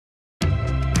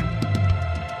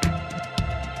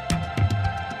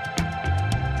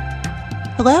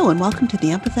Hello, and welcome to the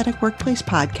Empathetic Workplace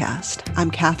podcast. I'm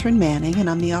Catherine Manning, and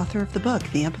I'm the author of the book,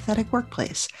 The Empathetic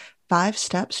Workplace, 5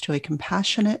 Steps to a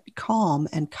Compassionate, Calm,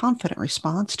 and Confident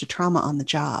Response to Trauma on the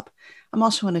Job. I'm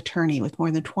also an attorney with more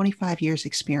than 25 years'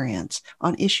 experience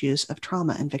on issues of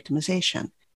trauma and victimization.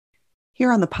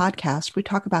 Here on the podcast, we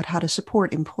talk about how to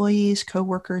support employees,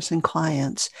 coworkers, and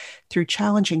clients through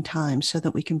challenging times so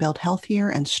that we can build healthier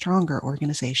and stronger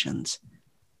organizations.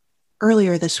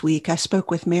 Earlier this week, I spoke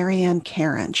with Marianne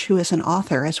Caranch, who is an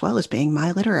author as well as being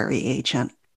my literary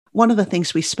agent. One of the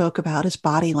things we spoke about is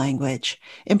body language.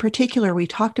 In particular, we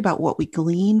talked about what we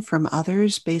glean from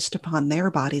others based upon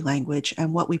their body language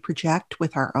and what we project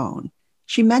with our own.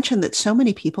 She mentioned that so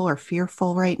many people are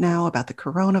fearful right now about the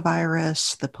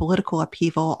coronavirus, the political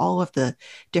upheaval, all of the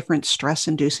different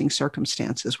stress-inducing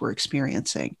circumstances we're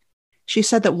experiencing. She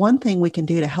said that one thing we can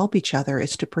do to help each other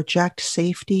is to project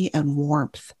safety and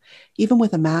warmth. Even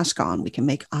with a mask on, we can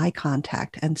make eye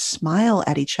contact and smile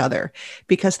at each other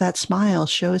because that smile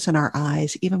shows in our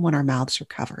eyes even when our mouths are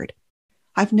covered.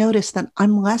 I've noticed that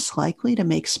I'm less likely to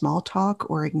make small talk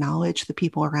or acknowledge the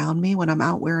people around me when I'm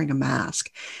out wearing a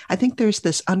mask. I think there's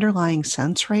this underlying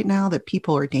sense right now that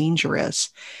people are dangerous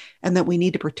and that we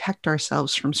need to protect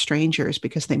ourselves from strangers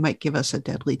because they might give us a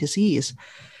deadly disease.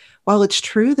 While it's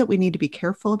true that we need to be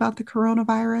careful about the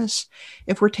coronavirus,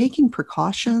 if we're taking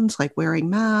precautions like wearing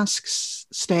masks,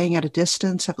 staying at a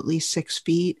distance of at least 6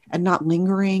 feet, and not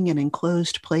lingering in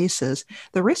enclosed places,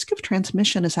 the risk of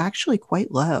transmission is actually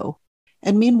quite low.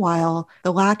 And meanwhile,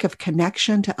 the lack of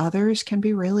connection to others can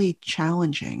be really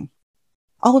challenging.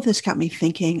 All of this got me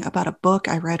thinking about a book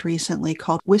I read recently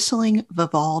called Whistling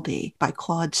Vivaldi by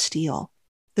Claude Steele.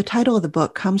 The title of the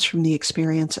book comes from the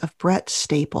experience of Brett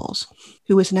Staples,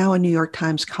 who is now a New York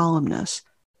Times columnist.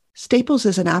 Staples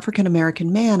is an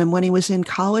African-American man, and when he was in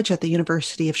college at the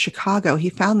University of Chicago, he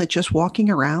found that just walking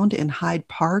around in Hyde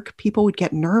Park, people would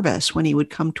get nervous when he would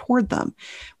come toward them.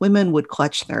 Women would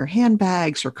clutch their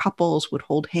handbags, or couples would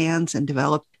hold hands and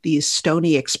develop these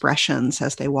stony expressions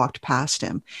as they walked past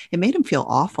him. It made him feel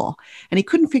awful, and he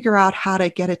couldn't figure out how to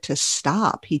get it to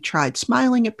stop. He tried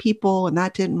smiling at people, and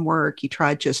that didn't work. He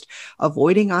tried just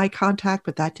avoiding eye contact,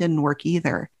 but that didn't work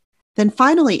either. Then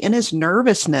finally, in his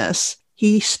nervousness,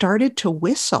 he started to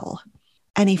whistle,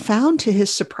 and he found to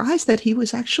his surprise that he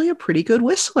was actually a pretty good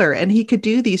whistler, and he could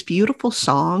do these beautiful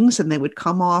songs, and they would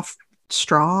come off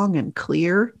strong and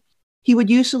clear. He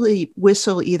would usually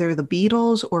whistle either the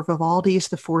Beatles or Vivaldi's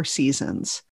The Four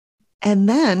Seasons. And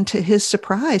then, to his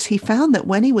surprise, he found that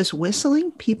when he was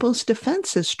whistling, people's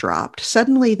defenses dropped.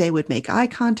 Suddenly, they would make eye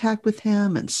contact with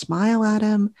him and smile at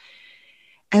him.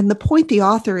 And the point the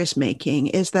author is making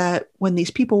is that when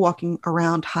these people walking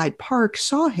around Hyde Park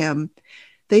saw him,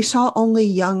 they saw only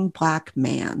young Black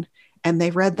man, and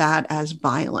they read that as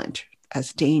violent,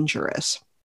 as dangerous.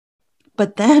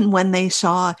 But then when they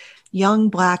saw young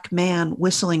Black man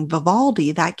whistling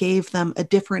Vivaldi, that gave them a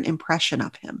different impression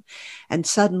of him. And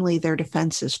suddenly their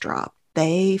defenses dropped.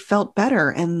 They felt better,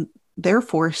 and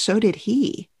therefore so did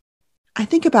he. I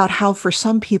think about how for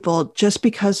some people, just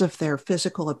because of their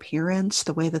physical appearance,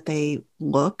 the way that they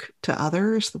look to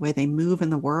others, the way they move in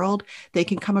the world, they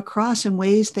can come across in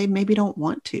ways they maybe don't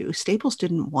want to. Staples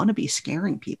didn't want to be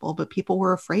scaring people, but people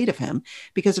were afraid of him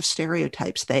because of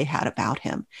stereotypes they had about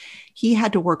him. He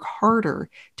had to work harder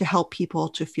to help people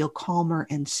to feel calmer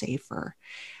and safer.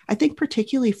 I think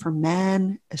particularly for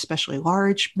men, especially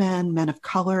large men, men of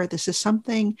color, this is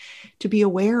something to be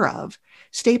aware of.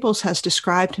 Staples has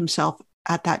described himself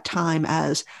at that time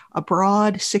as a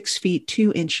broad 6 feet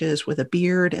 2 inches with a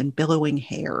beard and billowing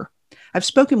hair. I've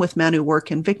spoken with men who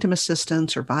work in victim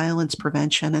assistance or violence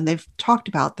prevention, and they've talked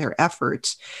about their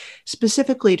efforts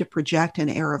specifically to project an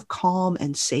air of calm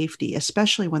and safety,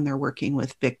 especially when they're working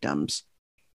with victims.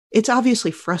 It's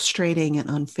obviously frustrating and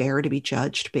unfair to be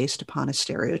judged based upon a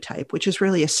stereotype, which is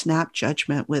really a snap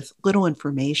judgment with little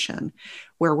information,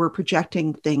 where we're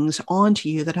projecting things onto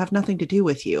you that have nothing to do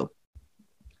with you.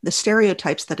 The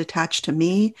stereotypes that attach to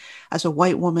me as a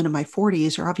white woman in my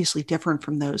 40s are obviously different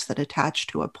from those that attach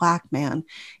to a Black man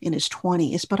in his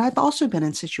 20s, but I've also been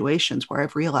in situations where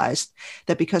I've realized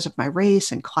that because of my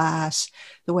race and class,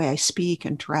 the way I speak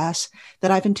and dress,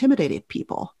 that I've intimidated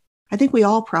people. I think we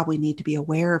all probably need to be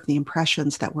aware of the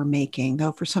impressions that we're making,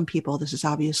 though for some people, this is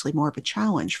obviously more of a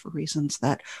challenge for reasons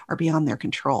that are beyond their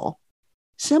control.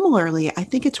 Similarly, I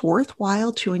think it's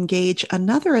worthwhile to engage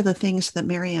another of the things that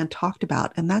Marianne talked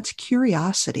about, and that's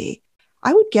curiosity.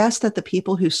 I would guess that the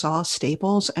people who saw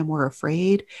Staples and were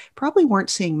afraid probably weren't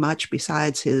seeing much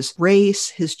besides his race,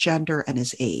 his gender, and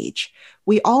his age.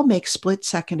 We all make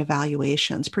split-second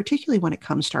evaluations, particularly when it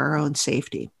comes to our own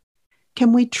safety.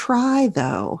 Can we try,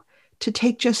 though, to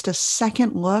take just a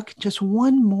second look, just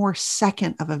one more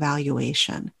second of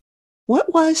evaluation.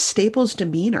 What was Staples'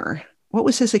 demeanor? What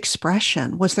was his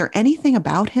expression? Was there anything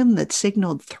about him that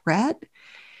signaled threat?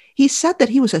 He said that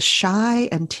he was a shy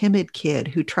and timid kid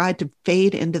who tried to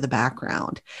fade into the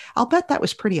background. I'll bet that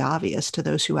was pretty obvious to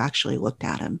those who actually looked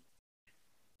at him.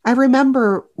 I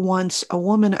remember once a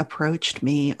woman approached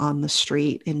me on the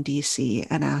street in DC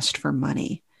and asked for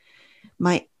money.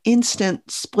 My instant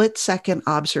split-second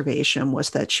observation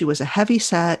was that she was a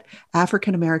heavy-set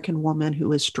African-American woman who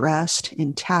was dressed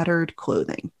in tattered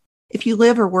clothing. If you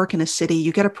live or work in a city,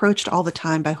 you get approached all the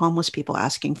time by homeless people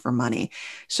asking for money,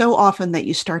 so often that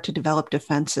you start to develop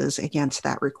defenses against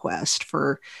that request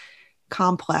for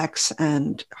complex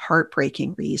and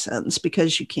heartbreaking reasons,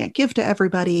 because you can't give to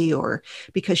everybody, or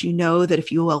because you know that if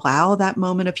you allow that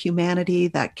moment of humanity,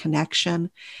 that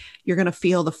connection, you're going to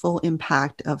feel the full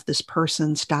impact of this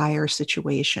person's dire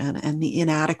situation and the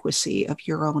inadequacy of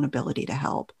your own ability to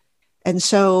help. And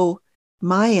so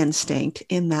my instinct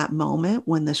in that moment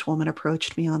when this woman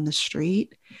approached me on the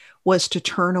street was to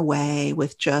turn away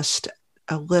with just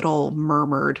a little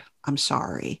murmured, "I'm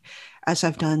sorry," as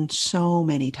I've done so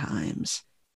many times.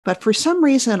 But for some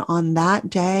reason on that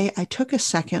day, I took a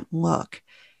second look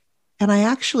and I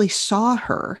actually saw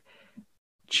her.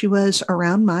 She was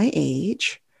around my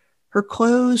age. Her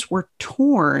clothes were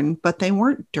torn, but they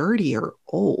weren't dirty or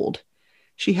old.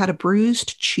 She had a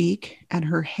bruised cheek and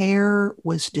her hair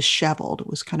was disheveled. It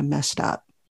was kind of messed up.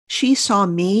 She saw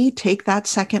me take that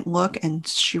second look and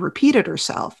she repeated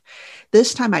herself.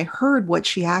 This time I heard what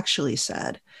she actually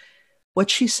said. What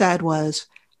she said was,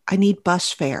 "I need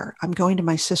bus fare. I'm going to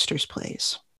my sister's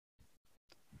place."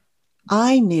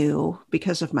 I knew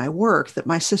because of my work that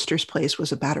my sister's place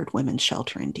was a battered women's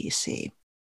shelter in DC.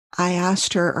 I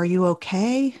asked her, "Are you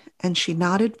okay?" And she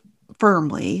nodded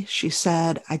firmly. She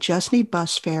said, "I just need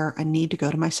bus fare. I need to go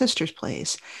to my sister's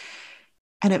place."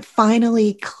 And it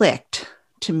finally clicked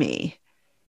to me.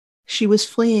 She was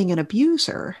fleeing an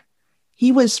abuser.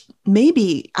 He was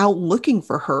maybe out looking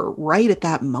for her right at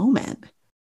that moment.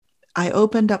 I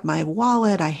opened up my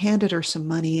wallet, I handed her some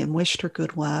money and wished her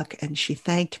good luck, and she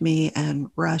thanked me and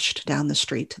rushed down the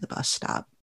street to the bus stop.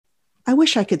 I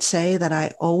wish I could say that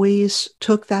I always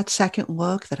took that second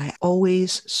look, that I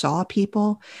always saw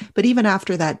people, but even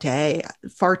after that day,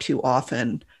 far too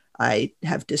often, I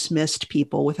have dismissed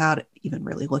people without even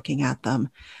really looking at them.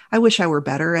 I wish I were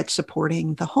better at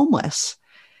supporting the homeless,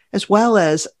 as well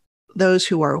as those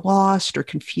who are lost or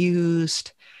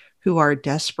confused, who are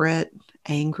desperate,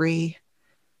 angry.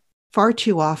 Far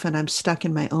too often, I'm stuck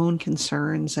in my own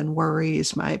concerns and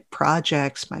worries, my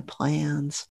projects, my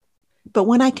plans. But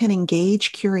when I can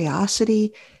engage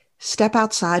curiosity, step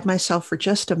outside myself for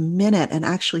just a minute and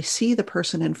actually see the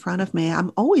person in front of me,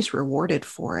 I'm always rewarded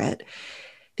for it.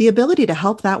 The ability to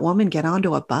help that woman get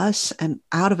onto a bus and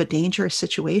out of a dangerous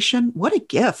situation, what a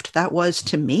gift that was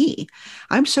to me.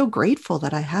 I'm so grateful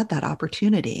that I had that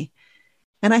opportunity.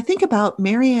 And I think about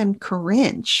Marianne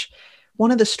Corinch.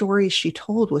 One of the stories she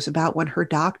told was about when her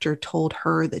doctor told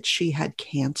her that she had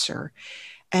cancer.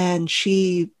 And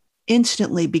she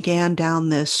instantly began down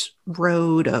this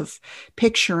road of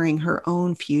picturing her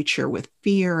own future with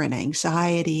fear and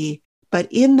anxiety. But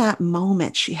in that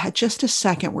moment, she had just a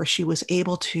second where she was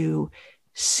able to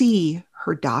see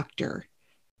her doctor,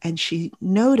 and she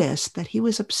noticed that he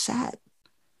was upset.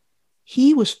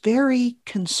 He was very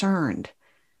concerned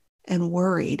and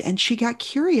worried, and she got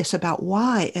curious about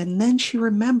why. And then she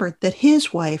remembered that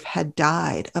his wife had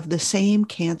died of the same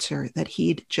cancer that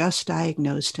he'd just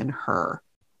diagnosed in her.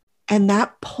 And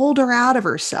that pulled her out of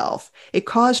herself. It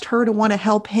caused her to want to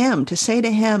help him, to say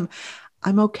to him,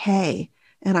 "I'm okay.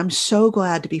 And I'm so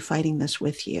glad to be fighting this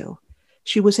with you."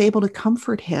 She was able to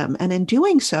comfort him. And in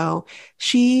doing so,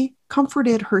 she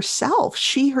comforted herself.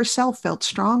 She herself felt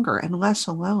stronger and less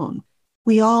alone.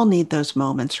 We all need those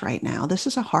moments right now. This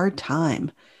is a hard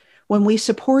time. When we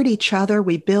support each other,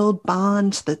 we build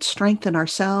bonds that strengthen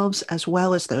ourselves as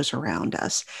well as those around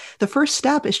us. The first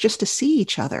step is just to see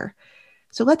each other.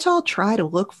 So let's all try to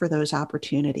look for those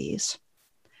opportunities.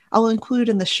 I'll include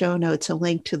in the show notes a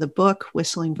link to the book,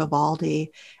 Whistling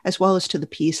Vivaldi, as well as to the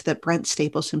piece that Brent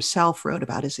Staples himself wrote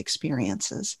about his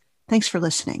experiences. Thanks for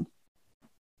listening.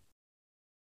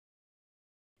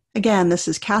 Again, this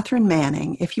is Catherine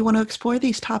Manning. If you want to explore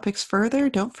these topics further,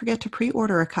 don't forget to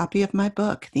pre-order a copy of my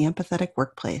book, The Empathetic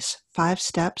Workplace: 5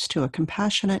 Steps to a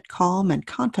Compassionate, Calm, and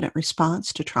Confident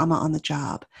Response to Trauma on the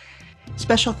Job.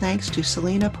 Special thanks to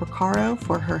Selena Porcaro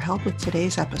for her help with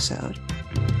today's episode.